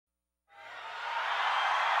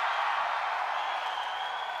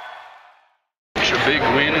a big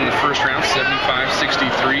win in the first round,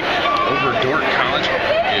 75-63 over Dordt College.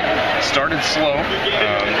 It started slow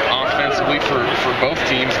offensively for both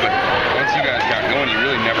teams, but once you guys got going, you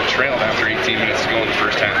really never trailed after 18 minutes to go in the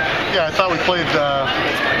first half. Yeah, I thought we played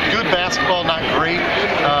good basketball, not great.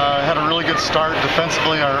 Had a really good start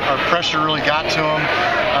defensively. Our pressure really got to them.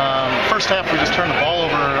 First half, we just turned the ball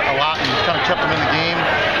over a lot and kind of kept them in the game.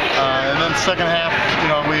 And then second half,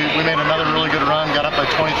 we made another really good run, got up by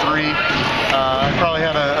 23. I probably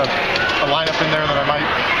had a lineup in there that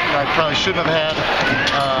I probably shouldn't have had.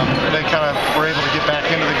 They kind of were able to get back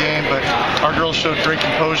into the game, but our girls showed great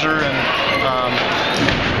composure, and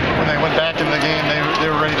when they went back into the game, they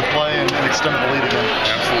were ready to play and extended the lead again.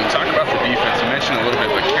 Absolutely. Talk about the defense. You mentioned a little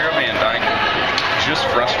bit, but Kara Van Dyke just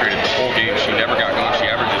frustrated the whole game. She never got going. She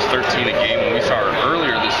averages 13 a game. When we saw her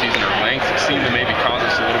earlier this season, her length seemed to maybe cause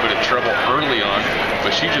us a little bit of trouble early on,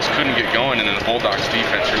 but she just couldn't get going, and then the Bulldogs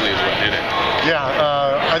defense really is what did it. Yeah,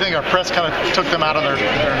 I think our press kind of took them out of their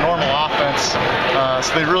normal offense,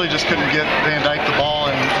 so they really just couldn't get Van Dyke the ball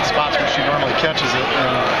in spots where she normally catches it.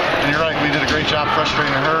 And you're right, we did a great job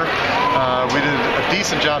frustrating her. We did a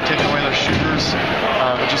decent job taking away their shooters,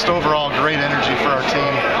 but just overall great energy for our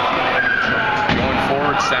team. Going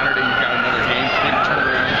forward, Saturday you've got another game. Quick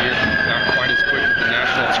turnaround here. Not quite as quick as the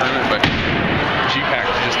national tournament, but GPAC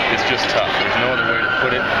is just tough. There's no other way to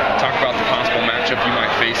put it. Talk about the possible matchup you might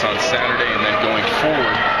face on Saturday, and then going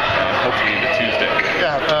forward, hopefully into Tuesday.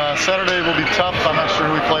 Yeah, Saturday will be tough. I'm not sure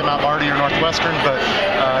who we play, Mount Marty or Northwestern, but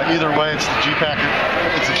either way, it's the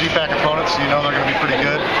GPAC opponent, so you know they're going to be pretty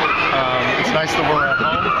good. It's nice that we're at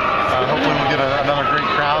home. Hopefully we'll get another great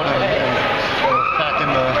crowd and pack in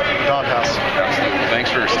the doghouse. Absolutely. Thanks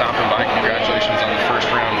for stopping by. Congratulations on the first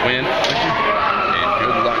round win. Thank you. And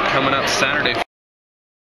good luck coming up Saturday.